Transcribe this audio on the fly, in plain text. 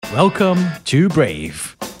Welcome to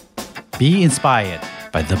Brave. Be inspired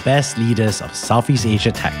by the best leaders of Southeast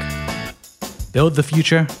Asia tech. Build the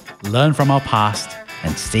future, learn from our past,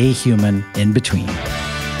 and stay human in between.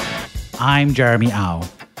 I'm Jeremy Au,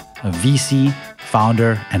 a VC,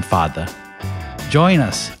 founder, and father. Join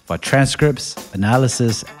us for transcripts,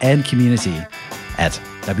 analysis, and community at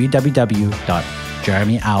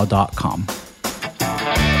www.jeremyau.com.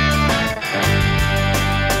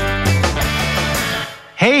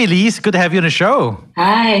 Hey, Elise, good to have you on the show.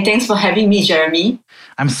 Hi, thanks for having me, Jeremy.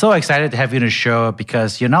 I'm so excited to have you on the show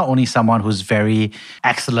because you're not only someone who's very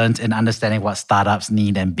excellent in understanding what startups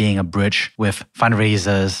need and being a bridge with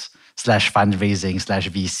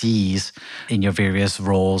fundraising/VCs in your various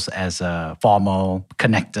roles as a formal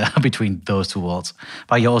connector between those two worlds,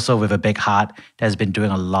 but you're also with a big heart that has been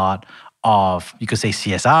doing a lot of, you could say,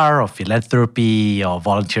 CSR or philanthropy or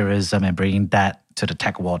volunteerism and bringing that to the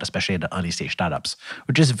tech world, especially in the early stage startups,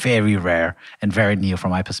 which is very rare and very new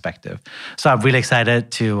from my perspective. So I'm really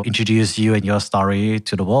excited to introduce you and your story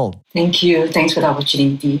to the world. Thank you. Thanks for the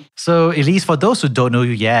opportunity. So Elise, for those who don't know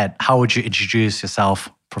you yet, how would you introduce yourself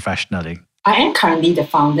professionally? I am currently the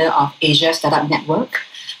founder of Asia Startup Network,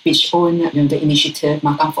 which own the initiative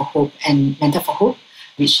Makan for Hope and Mentor for Hope,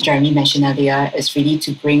 which Jeremy mentioned earlier, is really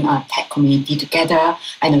to bring a tech community together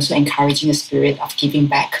and also encouraging the spirit of giving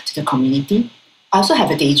back to the community. I also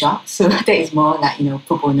have a day job, so that is more like,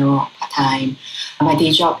 pro bono, part-time. My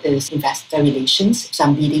day job is investor relations, so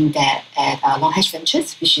I'm leading that at Long Hash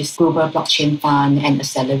Ventures, which is global blockchain fund and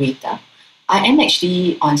accelerator. I am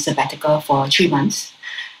actually on sabbatical for 3 months.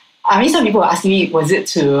 I mean, some people were asking me, was it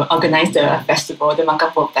to organize the festival, the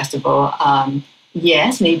Makan for Hope Festival?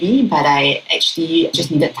 Yes, maybe, but I actually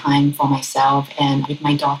just needed time for myself and with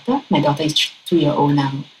my daughter. My daughter is 2-year-old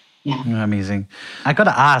now. Yeah. Amazing. I got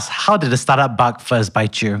to ask, how did the startup bug first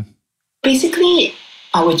bite you? Basically,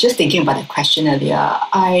 I was just thinking about the question earlier.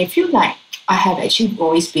 I feel like I have actually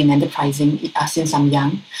always been enterprising since I'm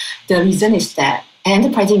young. The reason is that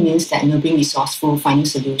enterprising means that being resourceful, finding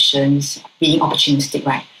solutions, being opportunistic,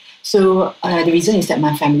 right? So the reason is that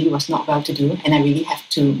my family was not well-to-do and I really have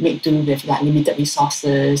to make do with limited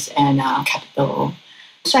resources and capital.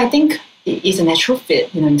 So I think it is a natural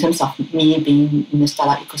fit, in terms of me being in the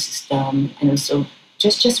startup ecosystem and also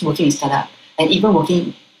just working in startup and even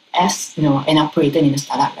working as, an operator in a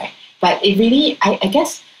startup, right? But it really, I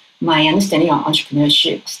guess my understanding of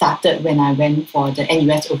entrepreneurship started when I went for the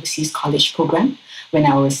NUS Overseas College program when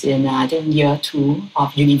I was in, year 2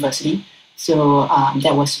 of university. So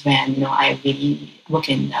that was when, I really worked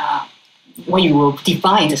in what you will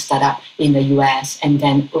define as a startup in the US, and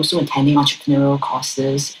then also attending entrepreneurial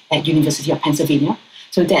courses at University of Pennsylvania.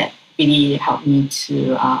 So that really helped me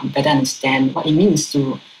to better understand what it means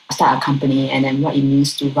to start a company and then what it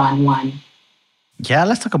means to run one. Yeah,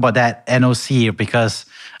 let's talk about that NOC because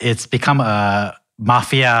it's become a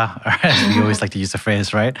mafia, as we always like to use the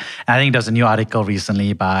phrase, right? And I think there's a new article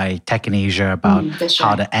recently by Tech in Asia about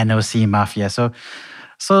how the NOC mafia. So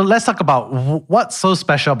let's talk about what's so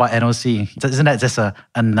special about NOC. Isn't that just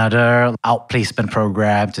another outplacement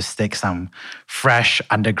program to stick some fresh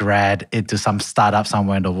undergrad into some startup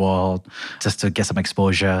somewhere in the world just to get some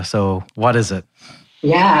exposure? So what is it?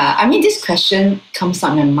 Yeah, I mean, this question comes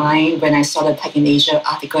on my mind when I saw the Tech in Asia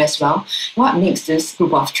article as well. What makes this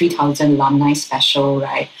group of 3,000 alumni special,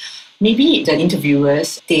 right? Maybe the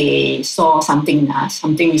interviewers, they saw something in us,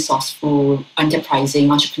 something resourceful, enterprising,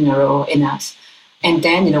 entrepreneurial in us. And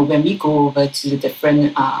then, when we go over to the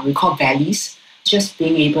different, we call valleys, just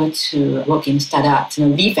being able to work in startups,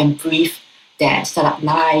 live and breathe that startup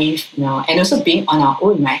life, and also being on our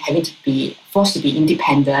own, right? Having to be forced to be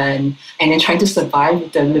independent and then trying to survive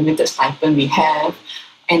with the limited stipend we have.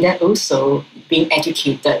 And then also being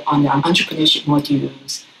educated on the entrepreneurship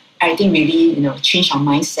modules. I think really, change our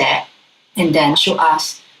mindset and then show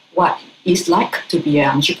us what it's like to be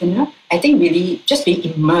an entrepreneur. I think really just being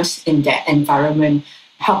immersed in that environment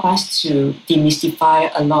help us to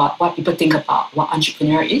demystify a lot what people think about what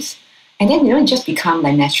entrepreneur is. And then, it just become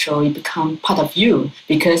natural, it become part of you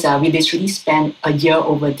because we literally spend a year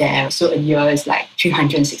over there. So a year is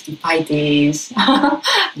 365 days.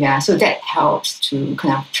 Yeah, so that helps to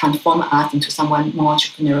kind of transform us into someone more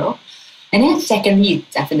entrepreneurial. And then secondly,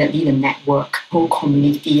 definitely the network, whole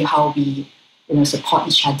community, how we support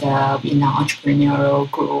each other in our entrepreneurial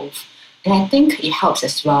growth. And I think it helps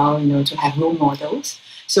as well, to have role models.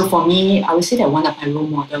 So for me, I would say that one of my role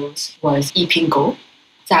models was Yiping Goh.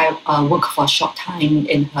 So I worked for a short time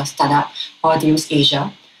in her startup, Audios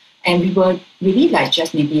Asia. And we were really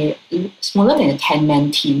just maybe smaller than a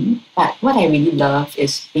 10-man team. But what I really love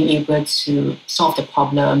is being able to solve the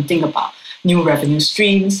problem, think about new revenue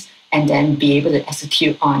streams, and then be able to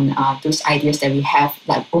execute on those ideas that we have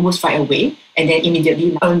like almost right away, and then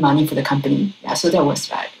immediately earn money for the company. Yeah, so that was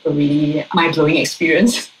like a really mind-blowing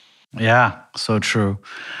experience. Yeah, so true.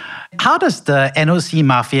 How does the NOC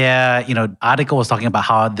Mafia, article was talking about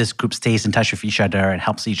how this group stays in touch with each other and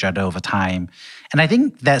helps each other over time. And I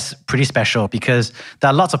think that's pretty special because there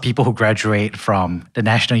are lots of people who graduate from the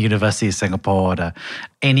National University of Singapore,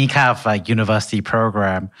 any kind of like university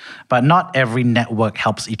program, but not every network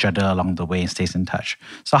helps each other along the way and stays in touch.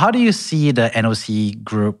 So how do you see the NOC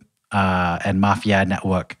group and Mafia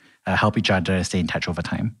network help each other and stay in touch over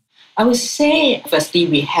time? I would say, firstly,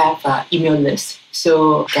 we have an email list.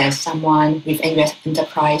 So there's someone with NUS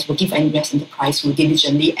Enterprise, working for NUS Enterprise, who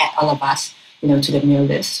diligently add all of us, to the mail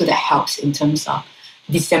list. So that helps in terms of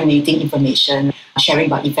disseminating information, sharing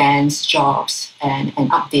about events, jobs, and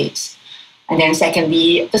updates. And then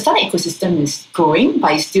secondly, the startup ecosystem is growing,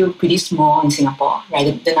 but it's still pretty small in Singapore,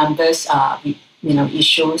 right? The numbers it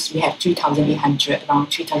shows we have 3,800, around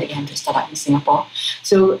 3,800 startups in Singapore.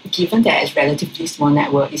 So given that it's relatively small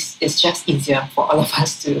network, it's just easier for all of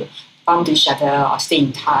us to bump each other or stay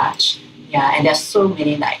in touch. Yeah, and there's so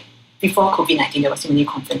many, before COVID-19, there were so many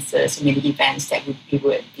conferences, so many events that we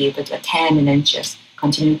would be able to attend and then just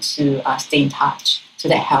continue to stay in touch. So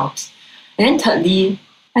that helps. And then thirdly,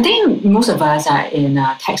 I think most of us are in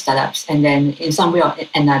tech startups, and then in some way or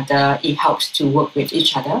another, it helps to work with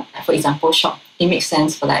each other. For example, it makes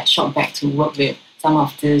sense for Shopback to work with some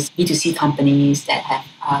of these B2C companies that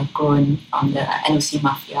have grown from the NOC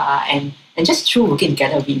Mafia, and just through working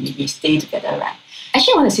together, we stay together, right?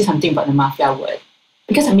 Actually, I want to say something about the Mafia word,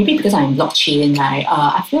 because I'm in blockchain, right?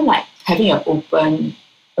 I feel like having an open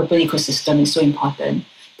ecosystem is so important,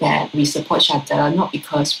 that we support each other, not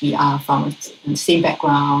because we are from the same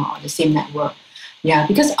background or the same network. Yeah,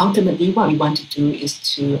 because ultimately what we want to do is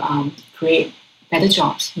to create better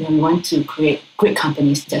jobs. We want to create great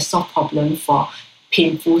companies that solve problems for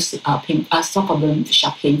solve problems which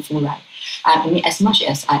are painful, right? I mean, as much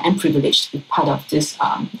as I am privileged to be part of this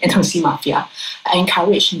NOC Mafia, I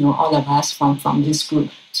encourage all of us from this group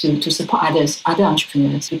to support other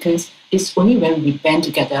entrepreneurs, because it's only when we band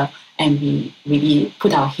together and we really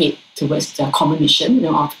put our head towards the common mission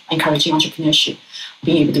of encouraging entrepreneurship,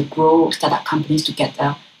 being able to grow startup companies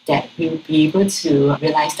together, that we'll be able to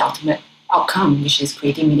realize the ultimate outcome, which is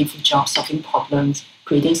creating meaningful jobs, solving problems,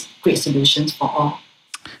 creating great solutions for all.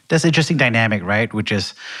 There's an interesting dynamic, right? Which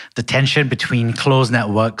is the tension between closed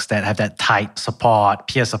networks that have that tight support,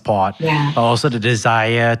 peer support, but also the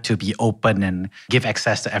desire to be open and give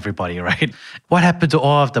access to everybody, right? What happened to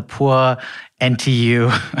all of the poor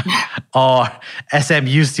NTU or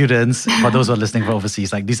SMU students, for those who are listening from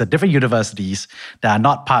overseas? Like, these are different universities that are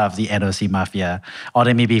not part of the NOC Mafia, or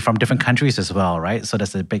they may be from different countries as well, right? So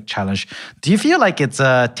that's a big challenge. Do you feel like it's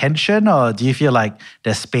a tension, or do you feel like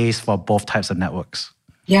there's space for both types of networks?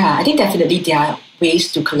 Yeah, I think definitely there are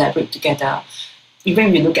ways to collaborate together. Even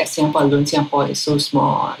when we look at Singapore alone, Singapore is so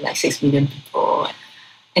small, like 6 million people.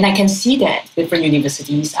 And I can see that different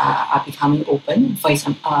universities are becoming open. For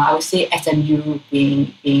example, I would say SMU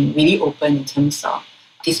being really open in terms of,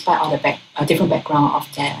 despite all the different background of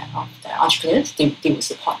the entrepreneurs, they would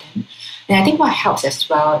support them. And I think what helps as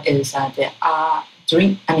well is there are,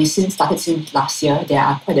 since last year, there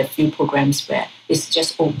are quite a few programs where it's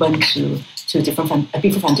just open to people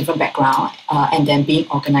from different background, and then being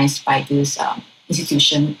organized by this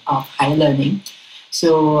institution of higher learning.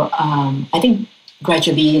 So I think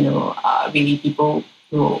gradually, really people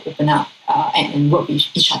will open up and work with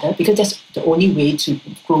each other, because that's the only way to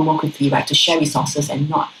grow more quickly, right? To share resources and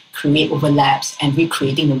not create overlaps and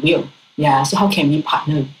recreating the wheel. Yeah. So how can we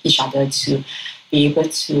partner with each other to be able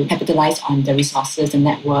to capitalize on the resources, the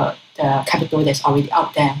network, the capital that's already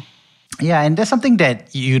out there? Yeah, and that's something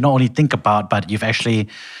that you not only think about, but you've actually,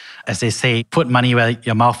 as they say, put money where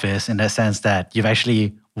your mouth is, in the sense that you've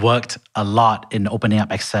actually worked a lot in opening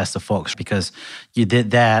up access to folks, because you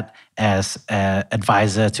did that as an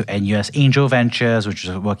advisor to NUS Angel Ventures, which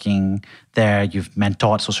is working there. You've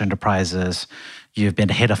mentored social enterprises. You've been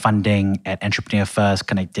the head of funding at Entrepreneur First,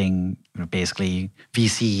 connecting basically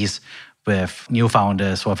VCs with new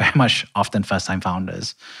founders who are very much often first-time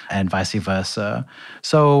founders, and vice versa.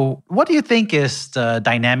 So what do you think is the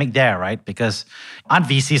dynamic there, right? Because aren't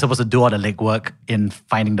VCs supposed to do all the legwork in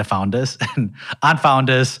finding the founders? And aren't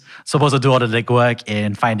founders supposed to do all the legwork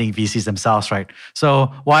in finding VCs themselves, right?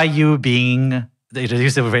 So why are you being... They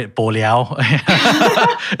use the word bo liao.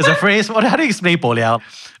 It's a phrase. How do you explain bo liao?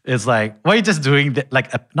 It's like, why are you just doing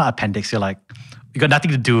not appendix? You're like, You got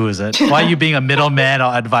nothing to do, is it? Why are you being a middleman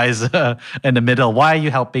or advisor in the middle? Why are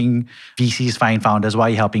you helping VCs find founders? Why are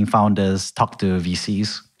you helping founders talk to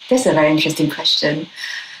VCs? That's a very interesting question.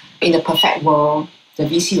 In the perfect world, the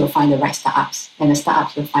VC will find the right startups and the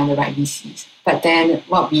startups will find the right VCs. But then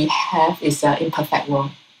what we have is an imperfect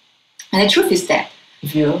world. And the truth is that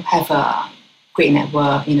if you have a great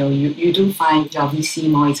network, you do find your VC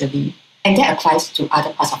more easily. And that applies to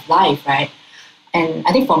other parts of life, right? And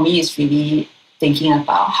I think for me, it's really thinking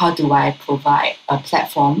about how do I provide a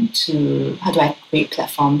platform how do I create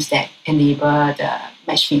platforms that enable the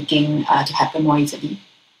matchmaking to happen more easily.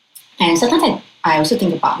 And sometimes I also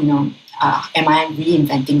think about, am I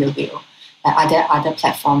reinventing the wheel? Are there other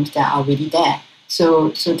platforms that are already there? So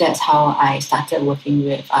that's how I started working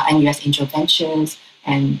with NUS Angel Ventures,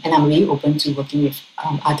 and I'm really open to working with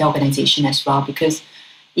other organizations as well, because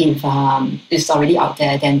if it's already out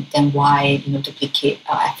there, then why duplicate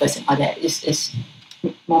our efforts and all that? It's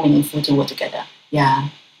more meaningful to work together. Yeah,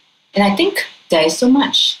 and I think there is so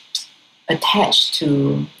much attached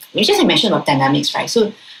to. You just mentioned about dynamics, right? So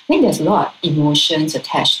I think there's a lot of emotions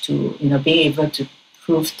attached to being able to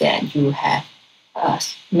prove that you have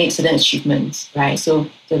made certain achievements, right? So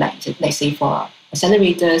let's say for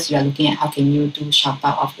accelerators, you are looking at how can you do shout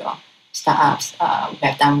out of your startups who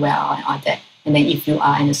have done well and all that. And then if you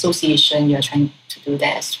are an association, you're trying to do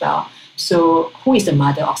that as well. So who is the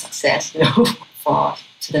mother of success for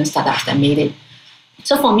certain startups that made it?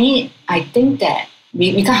 So for me, I think that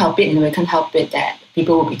we can't help it. We can't help it that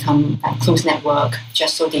people will become like close network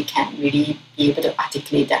just so they can really be able to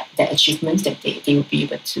articulate that achievements that they will be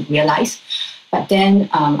able to realize. But then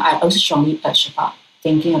I also strongly urge about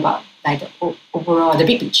thinking about like the overall, the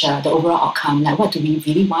big picture, the overall outcome. Like what do we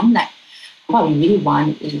really want? Like what we really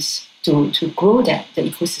want is to grow the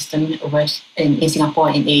ecosystem over in Singapore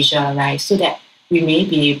and in Asia, right? So that we may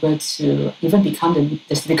be able to even become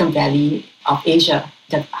the Silicon Valley of Asia,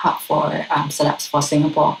 the hub for startups for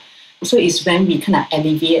Singapore. So it's when we kind of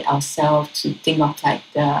alleviate ourselves to think of like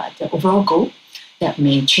the overall goal that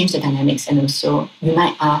may change the dynamics and also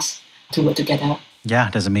unite us to work together. Yeah,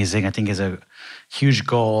 that's amazing. I think it's a huge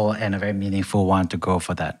goal and a very meaningful one to go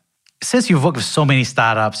for that. Since you've worked with so many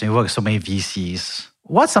startups and you've worked with so many VCs,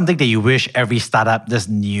 what's something that you wish every startup just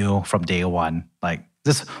knew from day one? Like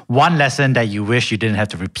this one lesson that you wish you didn't have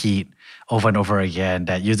to repeat over and over again,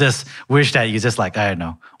 that you just wish that you just like, I don't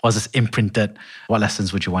know, was just imprinted. What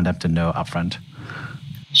lessons would you want them to know upfront?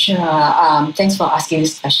 Sure. Thanks for asking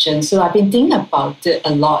this question. So I've been thinking about it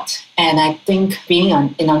a lot. And I think being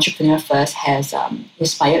an entrepreneur first has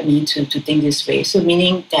inspired me to think this way. So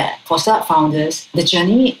meaning that for startup founders, the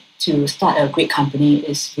journey to start a great company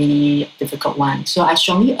is really a difficult one. So I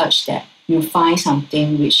strongly urge that you find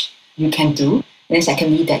something which you can do. And then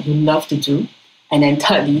secondly, that you love to do. And then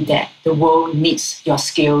thirdly, that the world needs your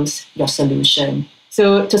skills, your solution.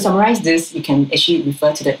 So to summarize this, you can actually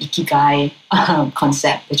refer to the Ikigai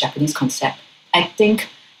concept, the Japanese concept. I think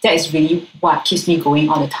that is really what keeps me going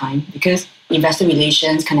all the time, because investor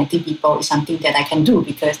relations, connecting people is something that I can do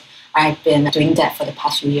because I've been doing that for the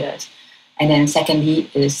past few years. And then secondly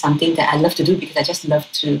is something that I love to do because I just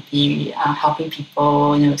love to be helping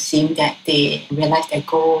people, seeing that they realize their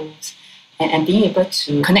goals and being able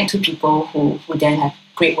to connect to people who then have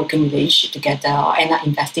great working relationship together or end up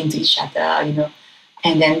investing to each other,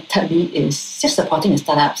 And then thirdly is just supporting the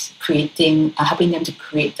startups, helping them to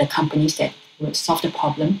create the companies that will solve the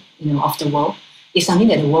problem, of the world. Is something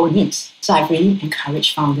that the world needs. So I've really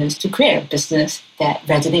encouraged founders to create a business that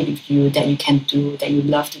resonates with you, that you can do, that you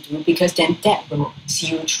love to do, because then that will see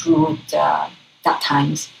you through the dark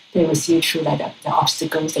times. They will see you through like the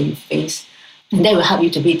obstacles that you face. And that will help you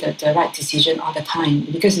to make the right decision all the time,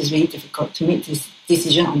 because it's really difficult to make this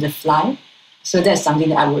decision on the fly. So that's something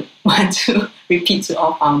that I would want to repeat to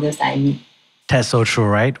all founders that I meet. That's so true,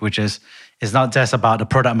 right? Which is, it's not just about the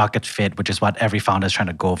product market fit, which is what every founder is trying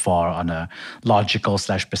to go for on a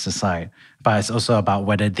logical/business side. But it's also about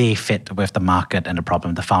whether they fit with the market and the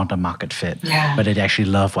problem, the founder market fit. Yeah. Whether they actually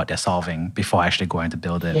love what they're solving before actually going to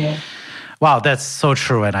build it. Yeah. Wow, that's so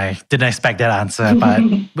true. And I didn't expect that answer. But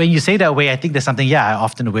when you say that way, I think there's something, I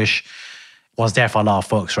often wish was there for a lot of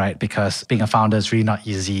folks, right? Because being a founder is really not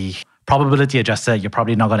easy. Probability adjusted, you're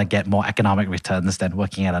probably not going to get more economic returns than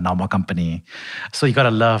working at a normal company. So you got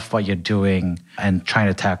to love what you're doing and trying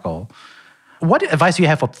to tackle. What advice do you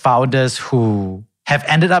have for founders who have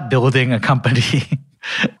ended up building a company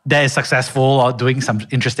that is successful or doing some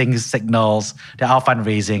interesting signals, they're out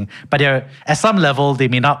fundraising, but they're at some level, they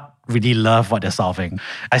may not really love what they're solving.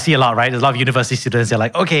 I see a lot, right? There's a lot of university students, they're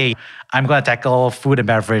like, okay, I'm going to tackle food and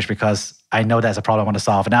beverage because I know that's a problem I want to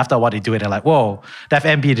solve. And after what they do it, they're like, whoa, that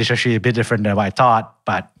FMB is actually a bit different than what I thought,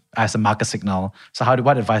 but as a market signal. So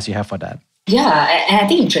what advice do you have for that? Yeah, and I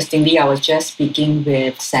think interestingly, I was just speaking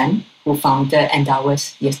with Sam, who founded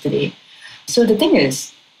Endowus yesterday. So the thing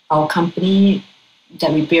is, our company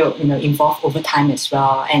that we built, evolve over time as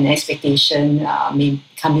well, and expectation may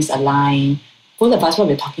become misaligned. Both of us, what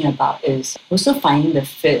we're talking about is also finding the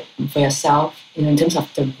fit for yourself, in terms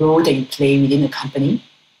of the role that you play within the company,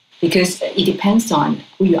 because it depends on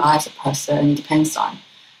who you are as a person. It depends on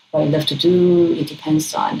what you love to do. It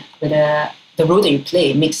depends on whether the role that you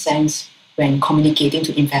play makes sense when communicating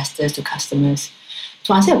to investors, to customers.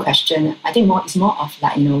 To answer your question, I think it's more of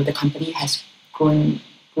like, the company has grown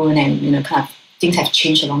and, kind of things have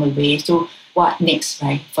changed along the way. So what next,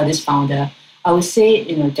 right, for this founder? I would say,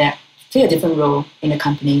 that play a different role in the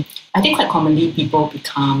company. I think quite commonly people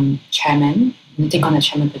become chairman, take on a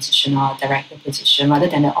chairman position or director position rather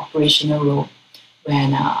than the operational role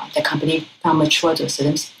when the company become mature to a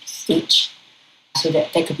certain stage. So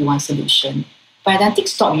that could be one solution. But I think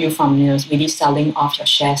stop you from really selling off your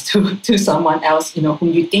shares to someone else,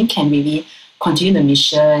 whom you think can really continue the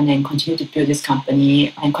mission and continue to build this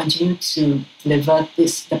company and continue to deliver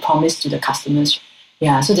the promise to the customers.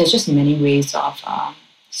 Yeah, so there's just many ways of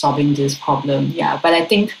solving this problem. Yeah, but I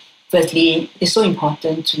think firstly, it's so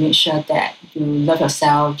important to make sure that you love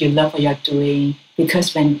yourself, you love what you're doing,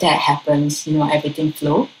 because when that happens, everything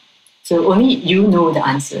flows. So only you know the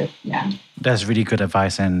answer. Yeah. That's really good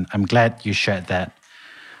advice, and I'm glad you shared that.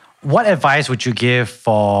 What advice would you give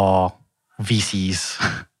for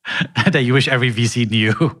VCs that you wish every VC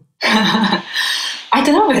knew? I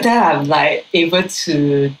don't know whether I'm able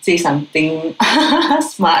to say something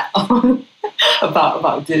smart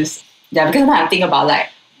about this. Yeah, because now I'm thinking about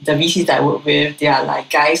the VCs that I work with. They are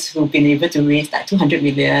guys who've been able to raise 200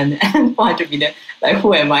 million and 400 million.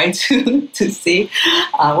 Who am I to say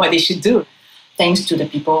what they should do? Thanks to the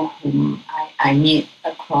people whom I meet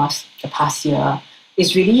across the past year,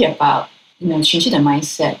 it's really about changing the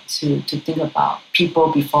mindset to think about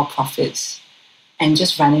people before profits and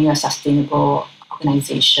just running a sustainable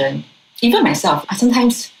organization. Even myself,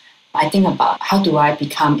 sometimes I think about how do I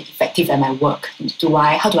become effective at my work?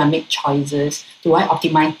 How do I make choices? Do I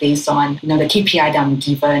optimize based on the KPI that I'm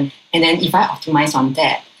given? And then if I optimize on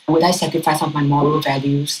that, would I sacrifice some of my moral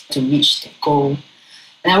values to reach the goal?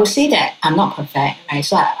 And I would say that I'm not perfect, right?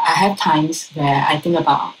 So I have times where I think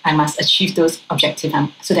about I must achieve those objectives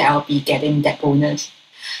so that I'll be getting that bonus.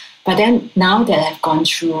 But then now that I've gone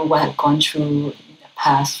through what I've gone through in the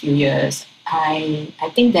past few years, I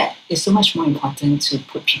think that it's so much more important to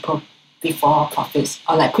put people before profits,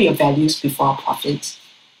 or put your values before profits.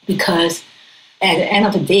 Because at the end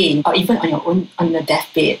of the day, or even on your own, on the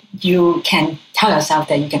deathbed, you can tell yourself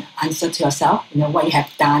that you can answer to yourself, what you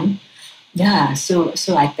have done. Yeah, so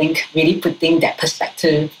I think really putting that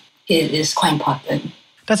perspective is quite important.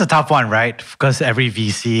 That's a tough one, right? Because every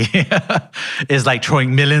VC is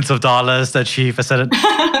throwing millions of dollars to achieve a certain...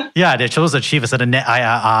 Yeah, they chose to achieve a certain net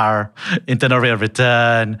IRR, internal rate of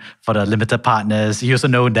return for the limited partners. You also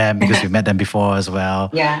know them because you met them before as well.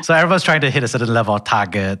 Yeah. So everyone's trying to hit a certain level of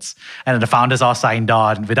targets. And the founders all signed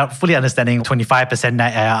on without fully understanding 25%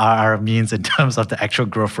 net IRR means in terms of the actual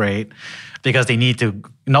growth rate. Because they need to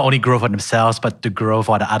not only grow for themselves, but to grow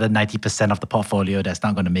for the other 90% of the portfolio that's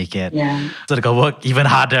not going to make it. Yeah. So they can work even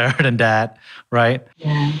harder than that, right?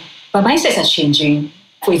 Yeah. But mindsets are changing.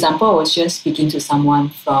 For example, I was just speaking to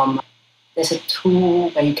someone there's a tool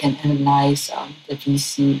where you can analyze the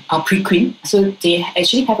VC, Preqin. So they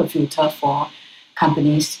actually have a filter for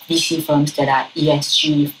companies, VC firms that are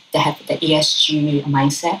ESG, that have the ESG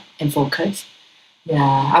mindset and focus.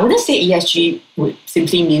 Yeah, I wouldn't say ESG would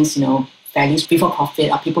simply means, values before profit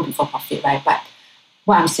or people before profit, right? But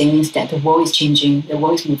what I'm saying is that the world is changing. The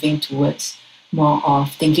world is moving towards more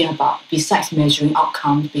of thinking about, besides measuring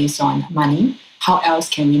outcomes based on money, how else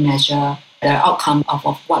can we measure the outcome of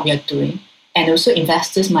what we are doing? And also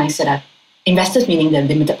investors' mindset, investors meaning the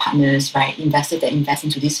limited partners, right? Investors that invest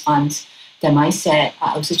into these funds, their mindset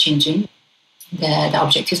are also changing. The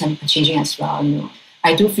objectives are changing as well,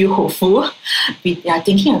 I do feel hopeful. We are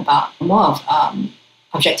thinking about more of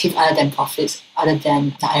objective other than profits, other than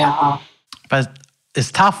the IRR. But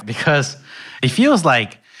it's tough because it feels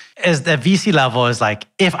like as the VC level is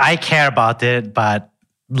if I care about it, but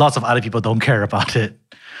lots of other people don't care about it.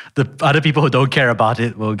 The other people who don't care about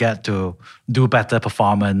it will get to do better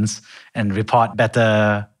performance and report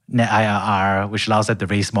better net IRR, which allows them to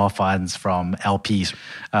raise more funds from LPs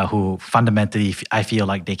who fundamentally, I feel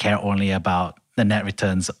like they care only about the net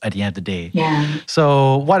returns at the end of the day. Yeah.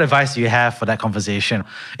 So what advice do you have for that conversation?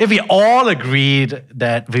 If we all agreed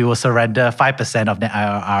that we will surrender 5% of net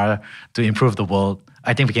IRR to improve the world,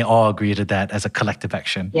 I think we can all agree to that as a collective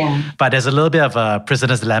action. Yeah. But there's a little bit of a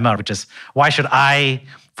prisoner's dilemma, which is why should I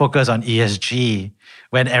focus on ESG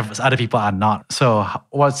when other people are not? So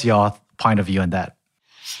what's your point of view on that?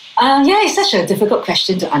 Yeah, it's such a difficult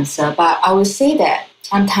question to answer, but I would say that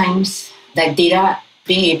sometimes like data,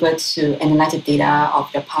 being able to analyze the data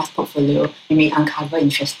of your past portfolio, you may uncover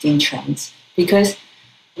interesting trends, because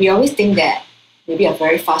we always think that maybe a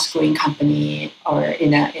very fast-growing company or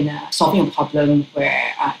in a solving a problem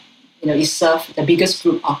where you serve the biggest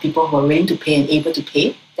group of people who are willing to pay and able to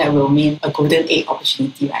pay, that will mean a golden egg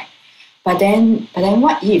opportunity, right? But then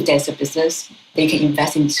what if there's a business that you can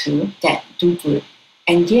invest into that do good,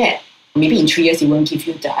 and yet maybe in 3 years it won't give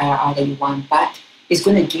you the IRR that you want, but it's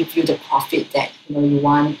going to give you the profit that you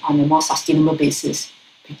want on a more sustainable basis,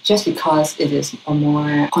 just because it is a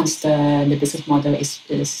more constant, the business model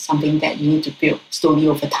is something that you need to build slowly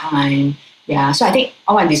over time. Yeah, so I think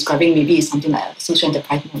all I'm describing maybe is something like a social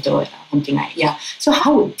enterprise model or something like, yeah. So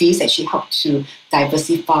how would this actually help to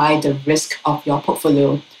diversify the risk of your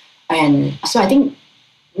portfolio? And so I think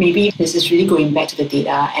maybe this is really going back to the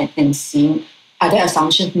data and seeing, are there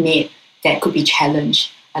assumptions made that could be challenged?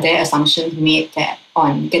 Are there assumptions made that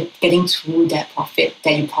on getting to that profit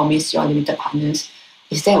that you promise your limited partners?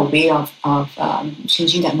 Is there a way of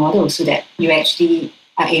changing that model so that you actually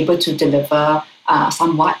are able to deliver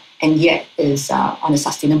somewhat and yet is on a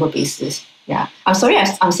sustainable basis? Yeah, I'm sorry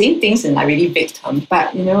I'm saying things in like really vague terms,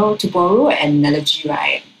 but to borrow an analogy,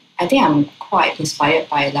 right? I think I'm quite inspired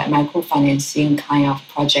by like microfinancing kind of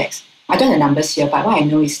projects. I don't have the numbers here, but what I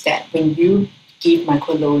know is that when you give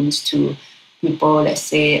microloans to people, let's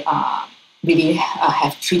say, really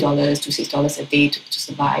have $3 to $6 a day to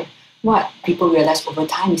survive, what people realize over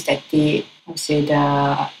time is that the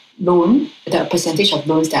percentage of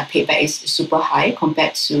loans that are paid back is super high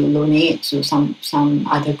compared to loaning it to some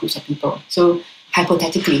other groups of people. So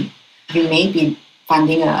hypothetically, you may be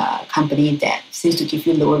funding a company that seems to give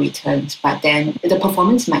you lower returns, but then the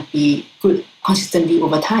performance might be good consistently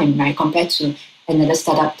over time, right? Compared to another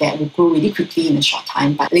startup that will grow really quickly in a short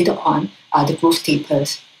time, but later on, the growth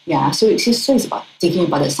tapers. Yeah, so it's about thinking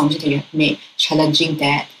about the assumptions that you have made, challenging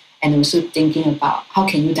that, and also thinking about how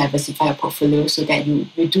can you diversify your portfolio so that you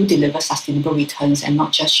do deliver sustainable returns and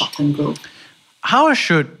not just short-term growth. How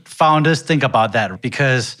should founders think about that?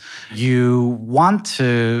 Because you want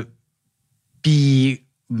to be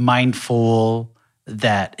mindful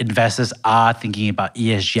that investors are thinking about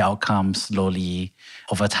ESG outcomes slowly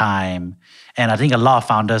over time. And I think a lot of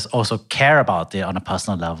founders also care about it on a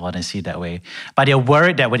personal level and they see it that way. But they're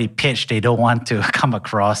worried that when they pitch, they don't want to come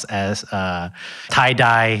across as a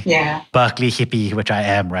tie-dye Berkeley hippie, which I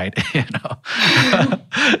am, right?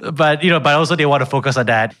 But also they want to focus on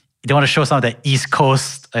that. They want to show some of the East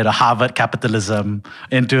Coast, Harvard capitalism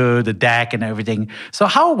into the deck and everything. So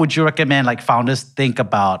how would you recommend like founders think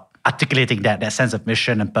about articulating that sense of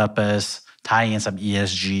mission and purpose, tying in some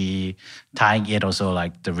ESG, tying in also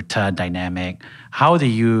like the return dynamic? How do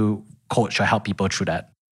you coach or help people through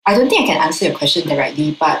that? I don't think I can answer your question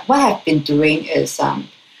directly, but what I've been doing is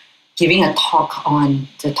giving a talk on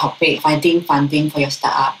the topic, finding funding for your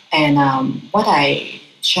startup. And what I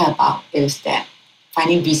share about is that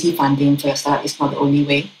finding VC funding for your startup is not the only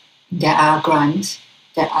way. There are grants,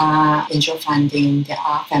 there are angel funding, there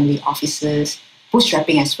are family offices,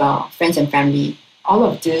 bootstrapping as well, friends and family. All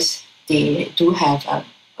of this, they do have a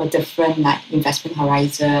different like investment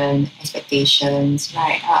horizon, expectations,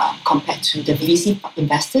 right, compared to the VC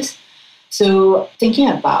investors. So thinking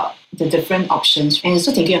about the different options and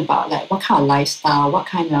also thinking about like what kind of lifestyle, what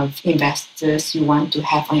kind of investors you want to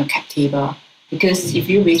have on your cap table. Because if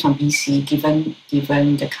you raise from VC, given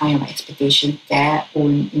the kind of expectation their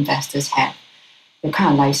own investors have, the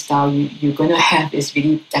kind of lifestyle you're going to have is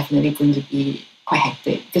really definitely going to be quite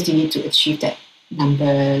hectic because you need to achieve that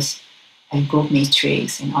numbers and growth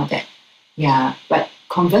matrix and all that. Yeah, but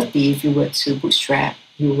conversely, if you were to bootstrap,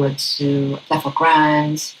 you were to apply for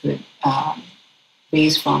grants, could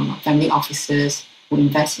raise from family offices who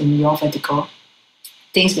invest in your vertical,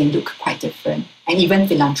 things may look quite different. And even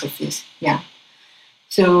philanthropists, yeah.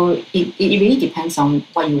 So it really depends on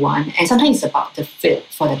what you want. And sometimes it's about the fit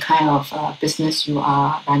for the kind of business you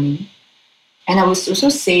are running. And I would also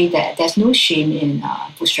say that there's no shame in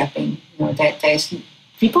bootstrapping. That there's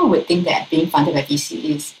people would think that being funded by VC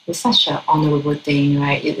is such an honorable thing,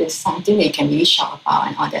 right? It is something that you can really shout about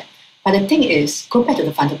and all that. But the thing is, go back to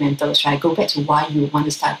the fundamentals, right? Go back to why you want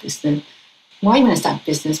to start a business. why you want to start a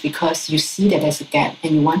business? Because you see that there's a gap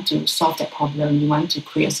and you want to solve that problem. You want to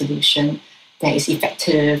create a solution that is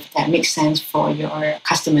effective, that makes sense for your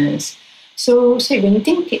customers. So when you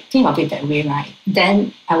think of it that way, right,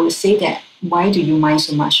 then I would say that why do you mind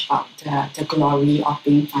so much about the glory of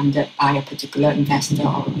being funded by a particular investor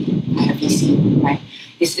or by a VC, right?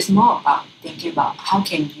 It's more about thinking about how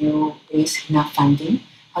can you raise enough funding,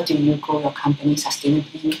 how do you grow your company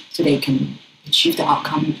sustainably so that you can achieve the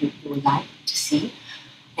outcome you would like to see,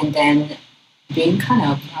 and then being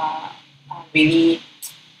kind of really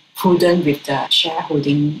prudent with the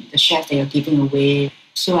shareholding, the shares that you're giving away.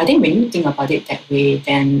 So I think when you think about it that way,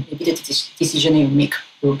 then maybe the decision that you make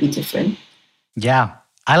will be different. Yeah.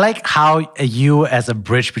 I like how you, as a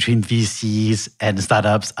bridge between VCs and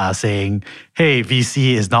startups, are saying, hey,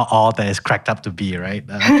 VC is not all that is cracked up to be, right?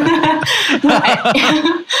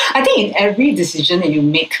 I think in every decision that you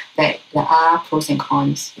make, that there are pros and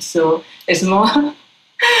cons. So it's more...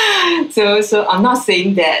 So I'm not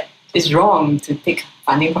saying that it's wrong to take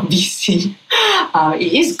funding from VC.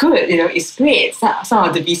 It is good, it's great. Some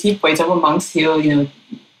of the VC, for example, Monks Hill,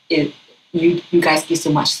 you guys give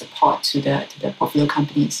so much support to the portfolio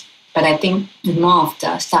companies. But I think more of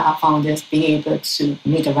the startup founders being able to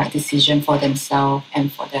make the right decision for themselves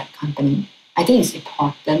and for their company. I think it's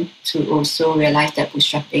important to also realize that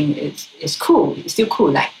bootstrapping is cool. It's still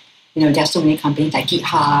cool. Like, there are so many companies like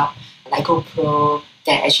GitHub, like GoPro,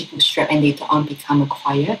 that actually bootstrap and later on become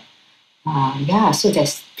acquired. So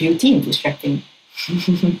there's beauty in bootstrapping.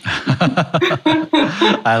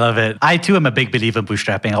 I love it. I too am a big believer in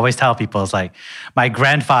bootstrapping. I always tell people, it's like, my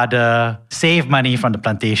grandfather saved money from the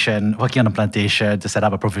plantation, working on the plantation to set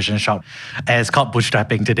up a provision shop. And it's called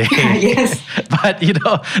bootstrapping today. Yes. But,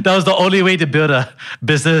 that was the only way to build a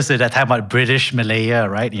business at that time, like British Malaya,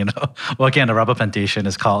 right? Working on a rubber plantation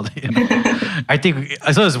is called. I think,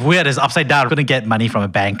 so it's weird, it's upside down. Couldn't get money from a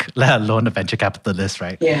bank, let alone a venture capitalist,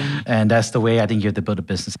 right? Yeah. And that's the way I think you have to build a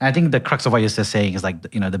business. And I think the crux of what you're just saying is like,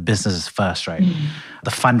 the business is first, right?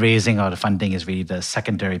 The fundraising or the funding is really the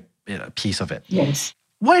secondary piece of it. Yes.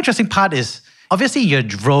 One interesting part is, obviously, your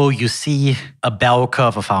role, you see a bell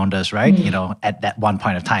curve of founders, right? At that one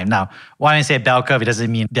point of time. Now, when I say bell curve, it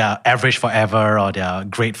doesn't mean they're average forever or they're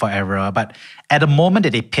great forever. But at the moment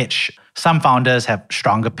that they pitch, some founders have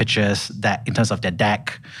stronger pitches that in terms of their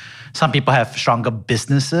deck. Some people have stronger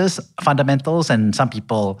businesses fundamentals, and some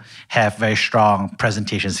people have very strong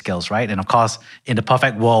presentation skills, right? And of course, in the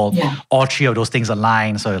perfect world, all three of those things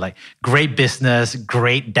align. So like great business,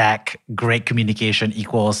 great deck, great communication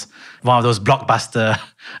equals one of those blockbuster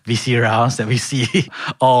VC rounds that we see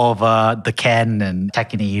all over the Ken and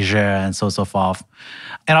Tech in Asia and so forth.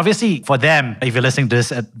 And obviously for them, if you're listening to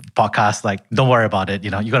this podcast, like, don't worry about it.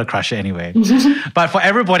 You're going to crush it anyway. But for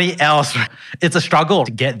everybody else, it's a struggle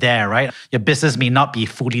to get there, right? Your business may not be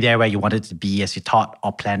fully there where you want it to be as you thought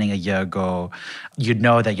or planning a year ago. You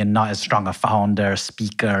know that you're not as strong a founder,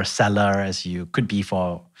 speaker, seller as you could be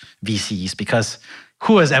for VCs, because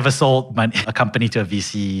who has ever sold a company to a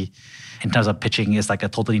VC? In terms of pitching, is like a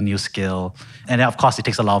totally new skill. And then, of course, it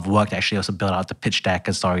takes a lot of work to actually also build out the pitch deck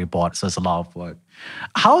and storyboard. So it's a lot of work.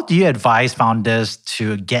 How do you advise founders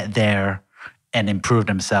to get there and improve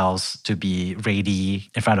themselves to be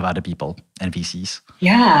ready in front of other people and VCs?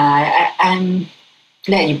 Yeah, I'm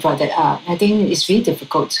glad you brought that up. I think it's really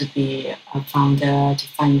difficult to be a founder, to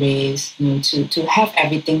fundraise, to have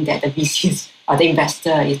everything that the VCs or the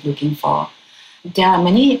investor is looking for. There are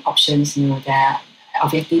many options, that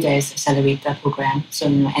obviously there's accelerator program, so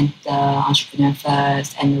enter Entrepreneur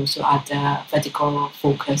First and also other vertical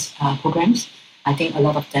focus programs. I think a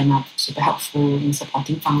lot of them are super helpful in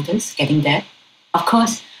supporting founders getting there. Of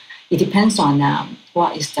course, it depends on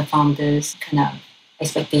what is the founder's kind of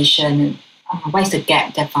expectation, what is the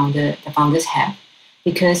gap that the founders have.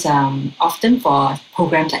 Because often for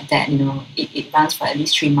programs like that, it runs for at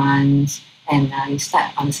least 3 months, and you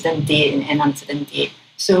start on a certain date and end on a certain date.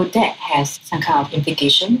 So that has some kind of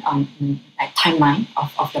implication on like timeline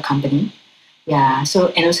of the company. Yeah. So,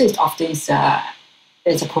 and also it's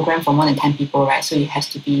a program for more than 10 people, right? So it has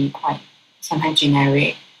to be quite sometimes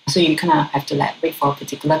generic. So you kind of have to wait for a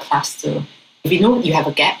particular class to, if you have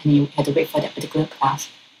a gap, and you have to wait for that particular class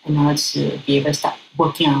in order to be able to start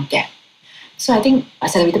working on a gap. So I think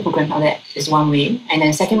accelerator program, all that is one way. And then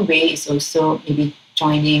the second way is also maybe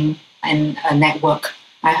joining a network.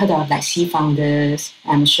 I heard of C founders.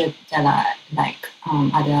 I'm sure there are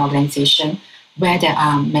other organizations where there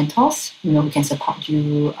are mentors, who can support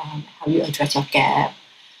you, how you address your gap.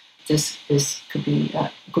 This could be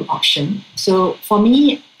a good option. So for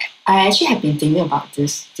me, I actually have been thinking about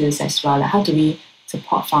this as well. How do we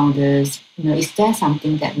support founders? Is there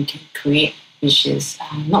something that we can create which is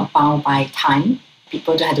not bound by time.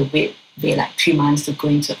 People don't have to wait like 3 months to go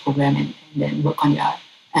into a program and then work on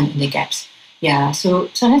the gaps. Yeah, so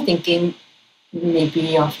I'm thinking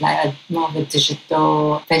maybe of like more of a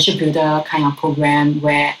digital venture builder kind of program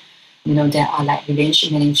where, there are like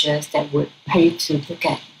relationship managers that would help you to look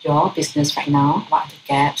at your business right now, what are the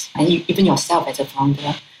gaps, and even yourself as a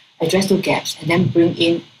founder, address those gaps and then bring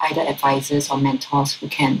in either advisors or mentors who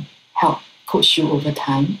can help coach you over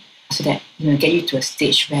time so that, get you to a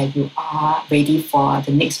stage where you are ready for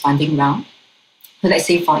the next funding round. So let's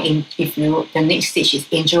say if the next stage is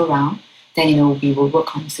angel round, then, we will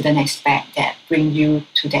work on certain aspects that bring you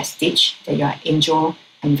to that stage that you're angel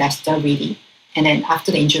investor ready. And then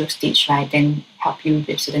after the angel stage, right, then help you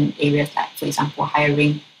with certain areas like, for example,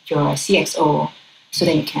 hiring your CXO so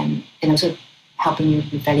that you can, and also helping you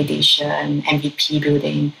with validation, MVP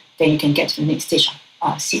building, then you can get to the next stage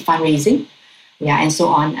of seed fundraising. Yeah, and so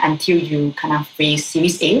on until you kind of raise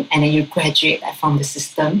Series A and then you graduate from the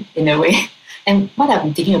system in a way. And what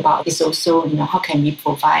I'm thinking about is also, how can we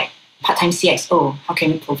provide part-time CXO? How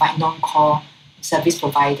can we provide non-core service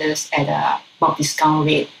providers at a bulk discount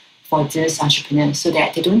rate for these entrepreneurs so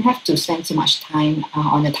that they don't have to spend so much time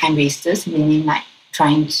on the time wasters, meaning like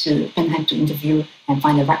trying to spend time to interview and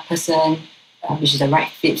find the right person, which is the right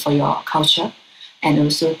fit for your culture, and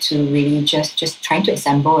also to really just trying to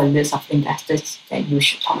assemble a list of investors that you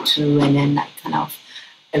should talk to and then like kind of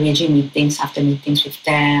arranging meetings after meetings with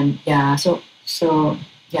them. Yeah, so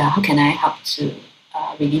how can I help to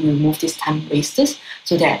really remove these time wasters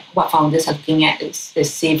so that what founders are looking at is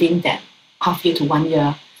saving them half year to 1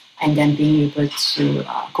 year and then being able to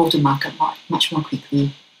go to market much more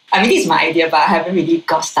quickly. I mean, this is my idea, but I haven't really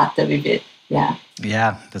got started with it. Yeah.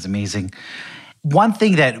 Yeah, that's amazing. One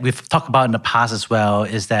thing that we've talked about in the past as well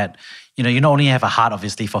is that, you not only have a heart,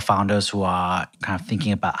 obviously, for founders who are kind of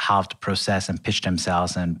thinking about how to process and pitch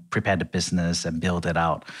themselves and prepare the business and build it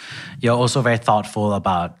out. You're also very thoughtful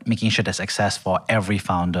about making sure there's access for every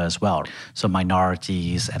founder as well. So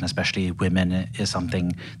minorities and especially women is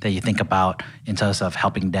something that you think about in terms of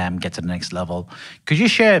helping them get to the next level. Could you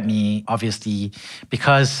share with me, obviously,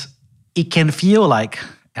 because it can feel like,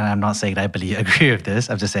 and I'm not saying that I agree with this,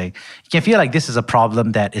 I'm just saying, you can feel like this is a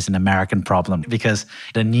problem that is an American problem because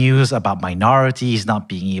the news about minorities not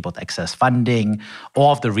being able to access funding,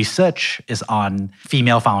 all of the research is on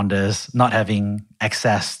female founders not having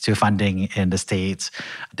access to funding in the States,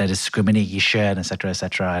 the discrimination, et cetera, et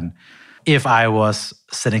cetera. And if I was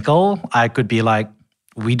cynical, I could be like,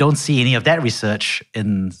 we don't see any of that research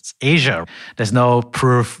in Asia. There's no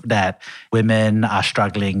proof that women are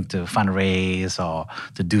struggling to fundraise or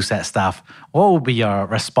to do that stuff. What would be your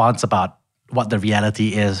response about what the reality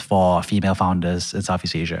is for female founders in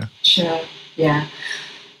Southeast Asia? Sure, yeah.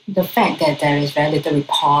 The fact that there is very little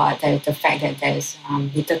report, the fact that there is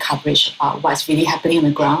little coverage about what's really happening on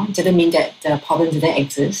the ground, doesn't mean that the problem didn't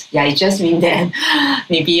exist. Yeah, it just means that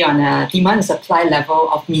maybe on a demand and supply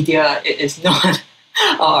level of media, it is not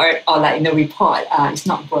or like in the report, it's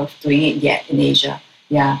not worth doing it yet in Asia.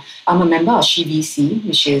 Yeah, I'm a member of SheVC,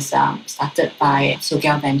 which is started by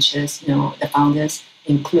Sogel Ventures. The founders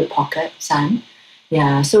include Pocket, Sun.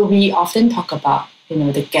 Yeah, so we often talk about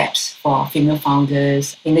the gaps for female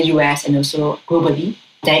founders in the US and also globally.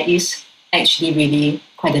 There is actually really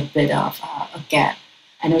quite a bit of a gap.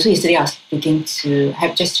 And also yesterday I was speaking to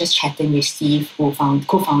just chatting with Steve, who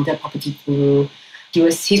co-founded Property Guru.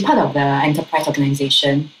 He's part of the enterprise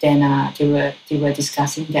organization. Then they were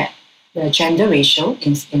discussing that the gender ratio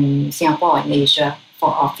in Singapore and Asia for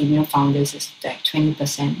our female founders is like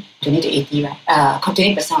 20%, 20 to 80, right?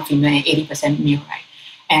 20% of female and 80% male, right?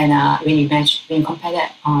 And when you compare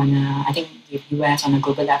that on, I think the US on a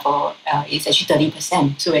global level, it's actually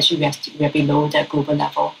 30%. So actually we are below the global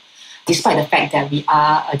level, despite the fact that we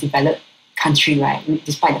are a developed country, right?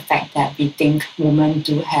 Despite the fact that we think women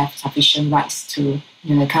do have sufficient rights to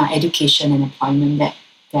the kind of education and employment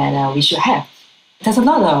that we should have. There's a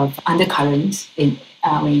lot of undercurrents when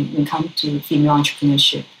it comes to female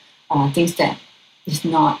entrepreneurship, things that is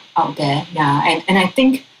not out there. Yeah, and I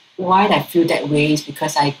think why I feel that way is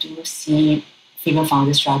because I do see female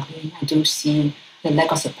founders struggling. I do see the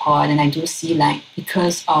lack of support, and I do see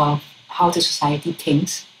because of how the society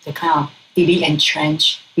thinks, the kind of deeply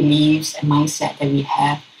entrenched beliefs and mindset that we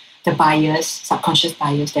have, the bias, subconscious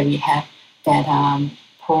bias that we have that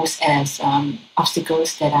pose as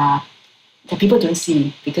obstacles that people don't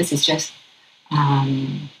see because it's just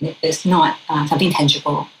it's not something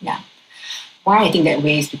tangible. Yeah. Why I think that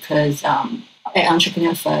way is because at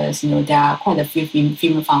Entrepreneur First, there are quite a few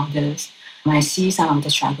female founders. When I see some of the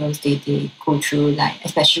struggles they go through,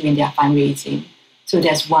 especially when they are fundraising. So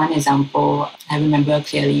there's one example I remember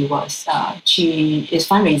clearly was she is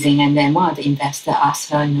fundraising, and then one of the investors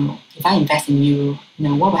asked her, if I invest in you,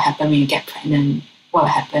 what will happen when you get pregnant? What will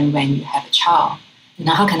happen when you have a child?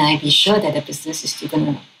 How can I be sure that the business is still going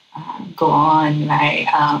to go on, right?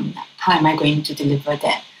 How am I going to deliver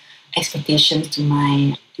that expectations to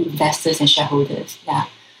my investors and shareholders? Yeah.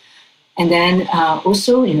 And then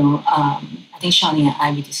also, I think Shawnee and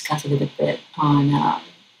I, we discussed a little bit on,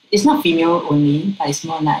 it's not female only, but it's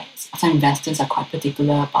more like some investors are quite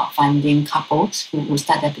particular about funding couples who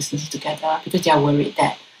start their businesses together because they are worried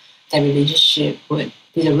that their relationship would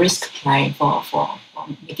be the risk, right, for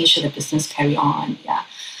making sure the business carry on. Yeah.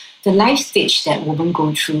 The life stage that women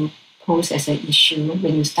go through pose as an issue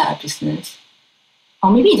when you start a business.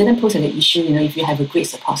 Or maybe it doesn't pose as an issue, if you have a great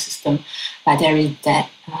support system, but there is that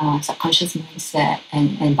subconscious mindset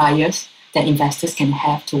and bias that investors can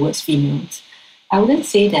have towards females. I wouldn't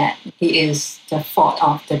say that it is the fault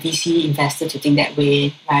of the VC investor to think that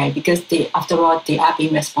way, right? Because after all, they are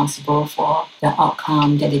being responsible for the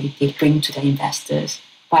outcome that they bring to the investors.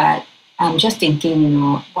 But I'm just thinking,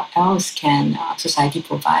 what else can society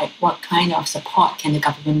provide? What kind of support can the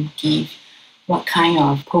government give? What kind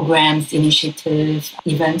of programs, initiatives,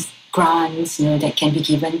 even grants, that can be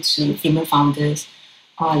given to female founders?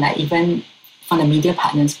 Or like even from the media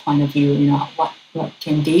partners' point of view, what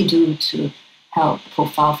can they do to help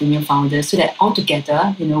profile female founders so that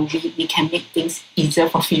altogether, we can make things easier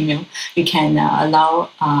for female. We can allow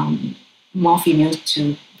more females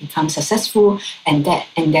to become successful, and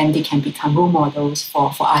then they can become role models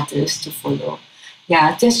for others to follow.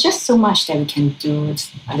 Yeah, there's just so much that we can do,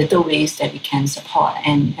 little ways that we can support,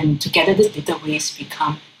 and together these little ways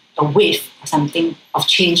become a wave or something of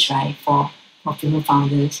change, right, for female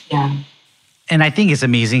founders. Yeah. And I think it's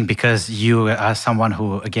amazing because you are someone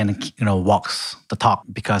who, again, walks the talk,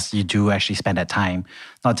 because you do actually spend that time,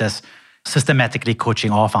 not just systematically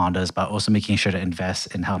coaching all founders, but also making sure to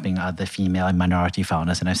invest in helping other female and minority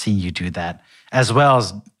founders. And I've seen you do that, as well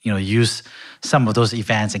as use some of those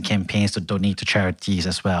events and campaigns to donate to charities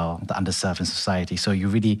as well, the underserved in society. So you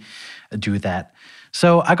really do that.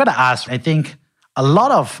 So I got to ask, I think a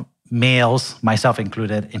lot of males, myself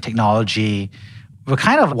included, in technology, we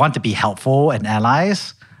kind of want to be helpful and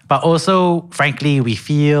allies, but also, frankly, we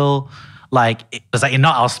feel like it's like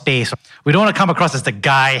not our space. We don't want to come across as the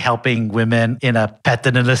guy helping women in a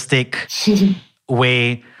paternalistic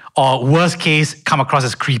way, or worst case, come across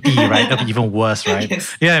as creepy, right? That'd be even worse, right?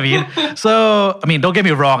 Yes. You know what I mean? So, don't get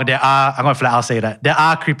me wrong. I'm going to flat out say that there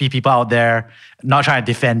are creepy people out there. Not trying to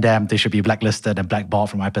defend them. They should be blacklisted and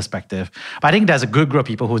blackballed from my perspective. But I think there's a good group of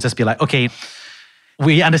people who just be like, okay,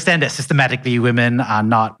 we understand that systematically women are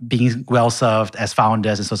not being well served as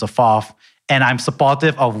founders and so forth. And I'm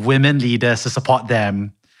supportive of women leaders to support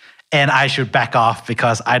them. And I should back off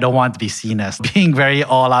because I don't want to be seen as being very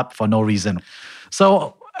all up for no reason.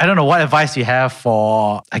 So I don't know, what advice you have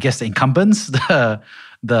for, I guess, the incumbents,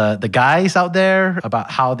 the guys out there, about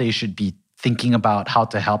how they should be thinking about how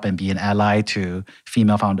to help and be an ally to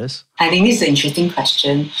female founders? I think this is an interesting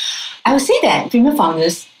question. I would say that female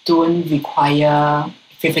founders don't require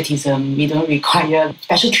favoritism. We don't require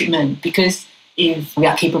special treatment, because if we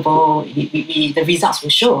are capable, the results will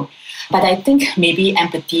show. But I think maybe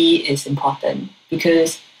empathy is important,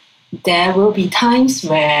 because there will be times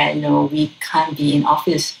where we can't be in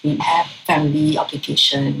office. We have family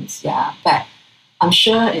obligations, yeah. But I'm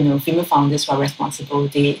sure female founders who are responsible,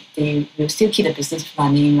 they will still keep the business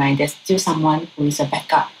running, right? There's still someone who is a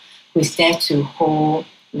backup, who is there to hold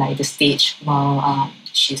like the stage while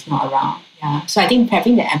she's not around. Yeah. So I think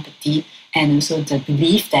having the empathy and also the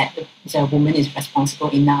belief that the woman is responsible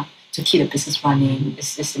enough to keep the business running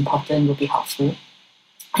is important, will be helpful.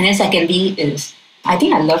 And then secondly is, I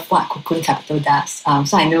think I love what Cocoon Capital does.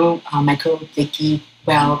 So I know Michael Blakey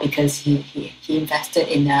well, because he invested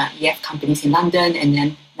in EF companies in London and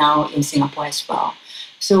then now in Singapore as well.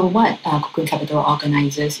 So what Cocoon Capital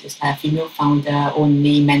organizes is a female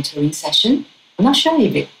founder-only mentoring session. I'm not sure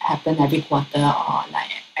if it happens every quarter or like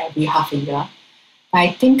every half a year. But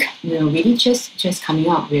I think really just coming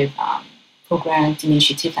up with programs,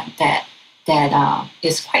 initiatives like that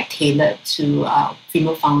is quite tailored to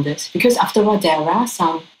female founders, because after all, there are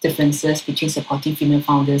some differences between supporting female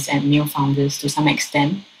founders and male founders to some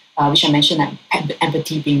extent, which I mentioned, like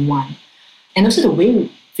empathy being one. And also the way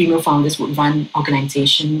female founders would run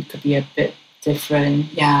organization could be a bit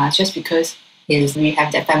different. Yeah, just because we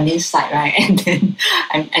have that feminine side, right? And then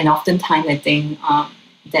and oftentimes I think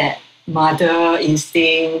that mother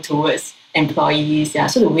instinct towards employees, yeah.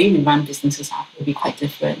 So the way we run businesses will be quite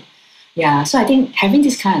different. Yeah, so I think having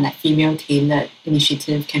this kind of like female-tailored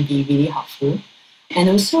initiative can be really helpful. And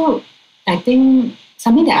also, I think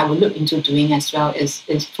something that I would look into doing as well is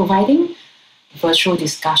providing virtual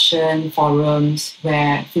discussion forums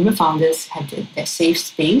where female founders have that safe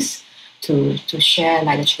space to share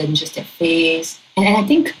like the challenges they face. And I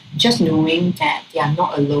think just knowing that they are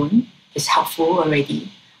not alone is helpful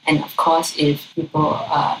already. And of course, if people,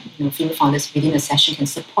 female founders within a session can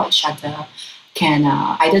support each other, can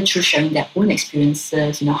either through sharing their own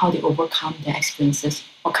experiences, how they overcome their experiences,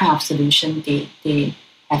 what kind of solution they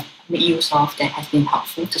have made use of that has been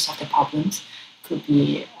helpful to solve their problems, could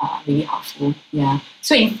be really helpful. Yeah.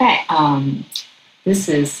 So in fact, this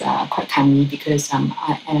is quite timely because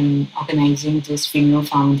I am organizing this female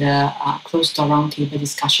founder closed-door roundtable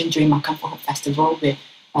discussion during Makan for Hope Festival with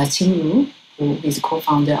Qing Ru, who is the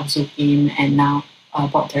co-founder of Zoopim and now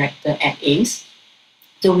board director at ACE.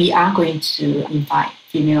 So we are going to invite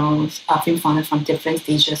female founders from different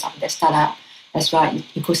stages of their startup, as well as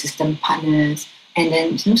ecosystem partners, and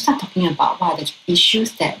then start talking about what are the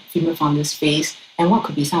issues that female founders face and what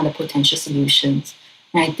could be some of the potential solutions.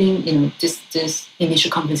 And I think this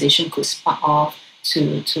initial conversation could spark off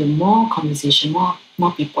to more conversation,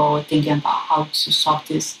 more people thinking about how to solve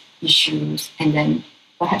these issues, and then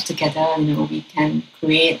perhaps together we can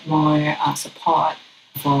create more support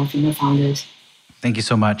for female founders. Thank you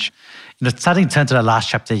so much. Starting to turn to the last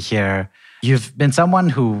chapter here, you've been someone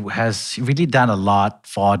who has really done a lot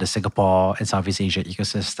for the Singapore and Southeast Asia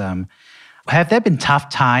ecosystem. Have there been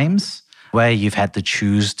tough times where you've had to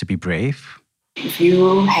choose to be brave? If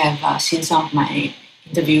you have seen some of my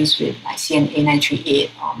interviews with like CNA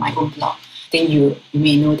 938 or my own blog, then you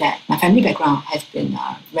may know that my family background has been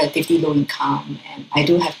relatively low income, and I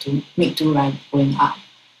do have to make do right growing up.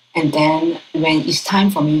 And then when it's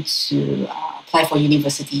time for me to apply for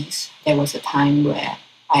universities, there was a time where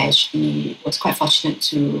I actually was quite fortunate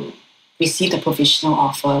to receive the provisional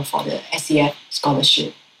offer for the SAF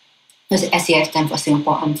scholarship. Because the SAF stands for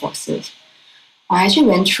Singapore Armed Forces. I actually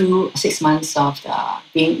went through 6 months of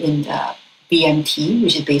being in the BMT,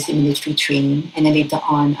 which is basic military training, and then later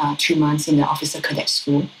on 3 months in the officer cadet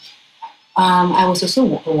school. I was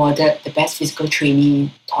also awarded the best physical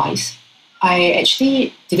trainee twice. I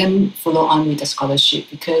actually didn't follow on with the scholarship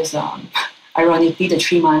because ironically, the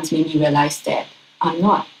 3 months made me realize that I'm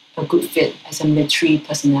not a good fit as a military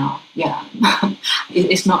personnel. Yeah,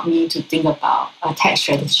 it's not me to think about attack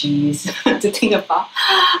strategies, to think about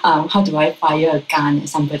how do I fire a gun at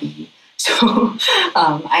somebody. So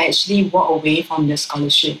I actually walked away from the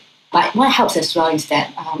scholarship. But what helps as well is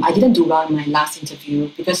that I didn't do well in my last interview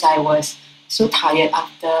because I was so tired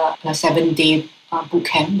after a 7-day boot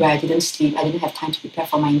camp where I didn't sleep. I didn't have time to prepare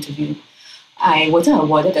for my interview. I wasn't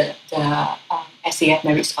awarded the SAF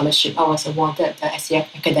Merit Scholarship. I was awarded the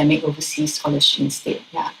SAF Academic Overseas Scholarship instead.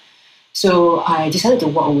 Yeah. So I decided to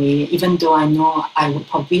walk away, even though I know I would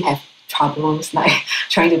probably have troubles like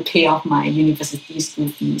trying to pay off my university school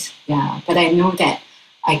fees. Yeah. But I know that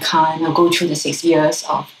I can't go through the 6 years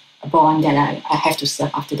of a bond that I have to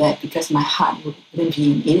serve after that because my heart wouldn't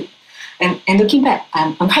be in it. And looking back,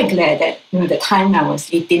 I'm quite glad that the time I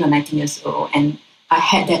was 18 or 19 years old and I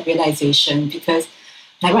had that realization because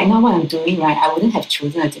like right now what I'm doing, right, I wouldn't have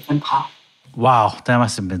chosen a different path. Wow, that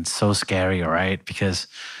must have been so scary, right? Because,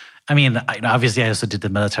 I mean, obviously I also did the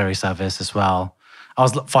military service as well. I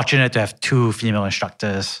was fortunate to have 2 female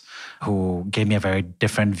instructors who gave me a very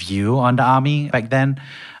different view on the army back then.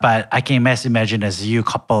 But I can imagine as you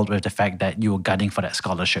coupled with the fact that you were gunning for that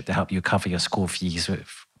scholarship to help you cover your school fees with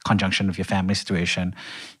conjunction with your family situation,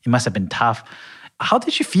 it must have been tough. How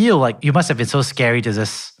did you feel? Like you must have been so scary to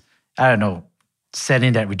just, I don't know, send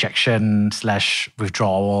in that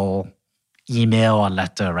rejection/withdrawal email or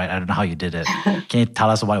letter, right? I don't know how you did it. Can you tell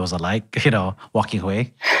us what it was like, walking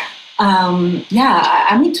away?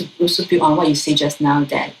 I need to also build on what you say just now,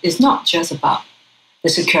 that it's not just about the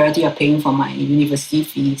security of paying for my university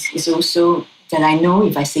fees. It's also that I know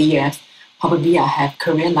if I say yes, probably I have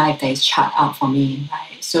career life that is charted out for me,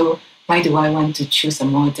 right? So why do I want to choose a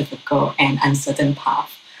more difficult and uncertain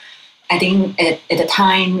path? I think at the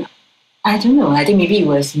time, I don't know, I think maybe it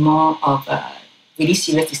was more of a really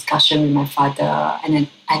serious discussion with my father. And then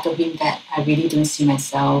I told him that I really don't see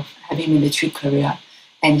myself having a military career.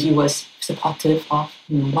 And he was supportive of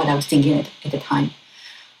what I was thinking at the time.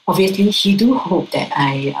 Obviously, he do hope that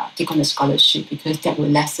I take on the scholarship because that will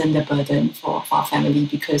lessen the burden for our family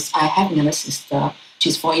because I have another sister.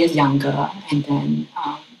 She's 4 years younger. And then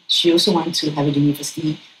she also wants to have a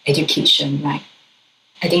university education, right?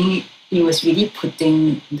 I think it was really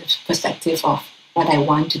putting the perspective of what I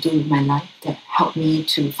want to do with my life that helped me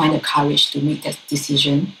to find the courage to make that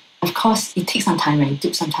decision. Of course, it takes some time, right? It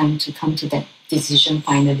took some time to come to that decision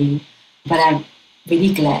finally. But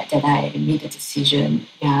really glad that I made the decision.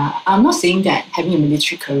 Yeah, I'm not saying that having a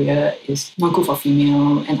military career is not good for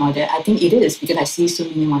female and all that. I think it is, because I see so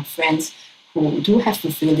many of my friends who do have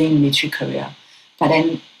fulfilling military career. But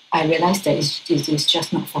then I realized that it is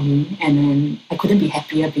just not for me. And then I couldn't be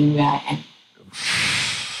happier being where I am.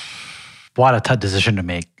 What a tough decision to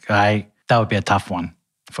make, right? That would be a tough one,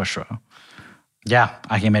 for sure. Yeah,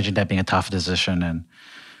 I can imagine that being a tough decision. And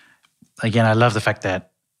again, I love the fact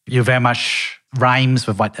that you very much rhymes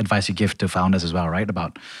with what advice you give to founders as well, right?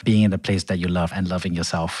 About being in the place that you love and loving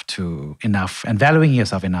yourself to enough and valuing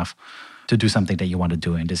yourself enough to do something that you want to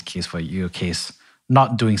do. In this case, for your case,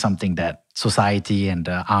 not doing something that society and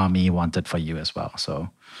the army wanted for you as well. So,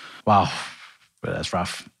 wow, that's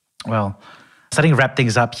rough. Well, starting to wrap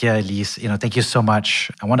things up here, Elise, thank you so much.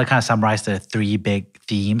 I want to kind of summarize the 3 big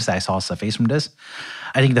themes that I saw surface from this.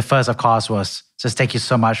 I think the first, of course, was just thank you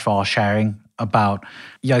so much for sharing about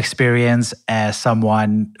your experience as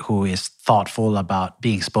someone who is thoughtful about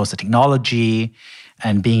being exposed to technology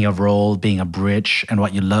and being a role, being a bridge, and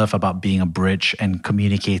what you love about being a bridge and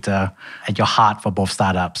communicator, and your heart for both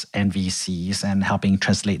startups and VCs and helping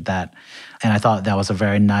translate that. And I thought that was a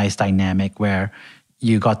very nice dynamic where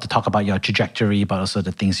you got to talk about your trajectory, but also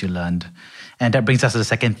the things you learned. And that brings us to the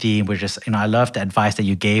second theme, which is, I love the advice that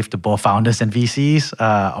you gave to both founders and VCs.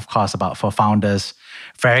 Of course, for founders,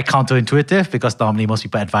 very counterintuitive, because normally most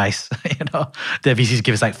people advise, the VCs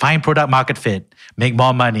give is like, find product market fit, make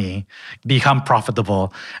more money, become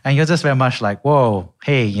profitable. And you're just very much like, whoa,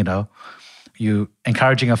 hey, you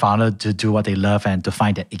encouraging a founder to do what they love and to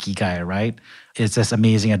find that ikigai, right? It's just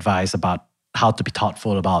amazing advice about how to be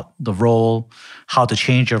thoughtful about the role, how to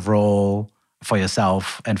change your role for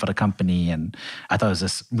yourself and for the company. And I thought it was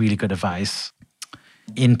just really good advice.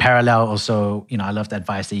 In parallel, also, I love the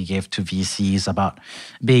advice that you gave to VCs about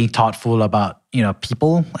being thoughtful about,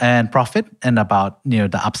 people and profit, and about,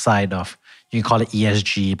 the upside of, you can call it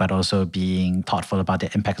ESG, but also being thoughtful about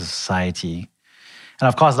the impact of society. And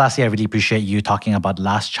of course, lastly, I really appreciate you talking about the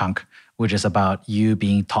last chunk, which is about you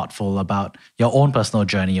being thoughtful about your own personal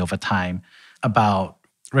journey over time, about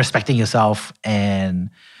respecting yourself.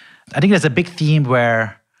 And I think there's a big theme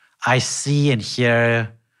where I see and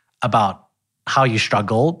hear about how you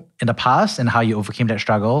struggled in the past and how you overcame that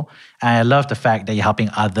struggle. And I love the fact that you're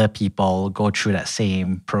helping other people go through that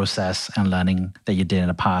same process and learning that you did in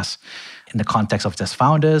the past, in the context of just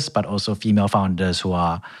founders, but also female founders who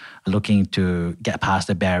are looking to get past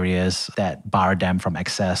the barriers that bar them from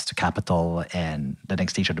access to capital and the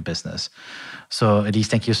next stage of the business. So Elise,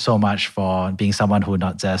 thank you so much for being someone who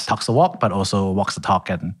not just talks the walk, but also walks the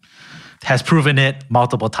talk, and has proven it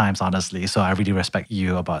multiple times, honestly. So I really respect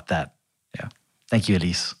you about that. Yeah. Thank you,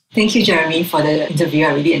 Elise. Thank you, Jeremy, for the interview.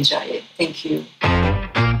 I really enjoyed it. Thank you.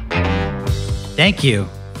 Thank you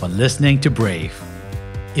for listening to Brave.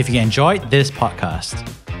 If you enjoyed this podcast,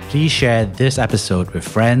 please share this episode with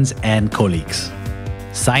friends and colleagues.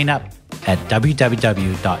 Sign up at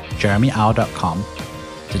www.jeremyau.com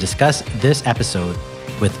to discuss this episode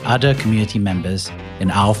with other community members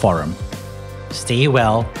in our forum. Stay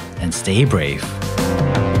well and stay brave.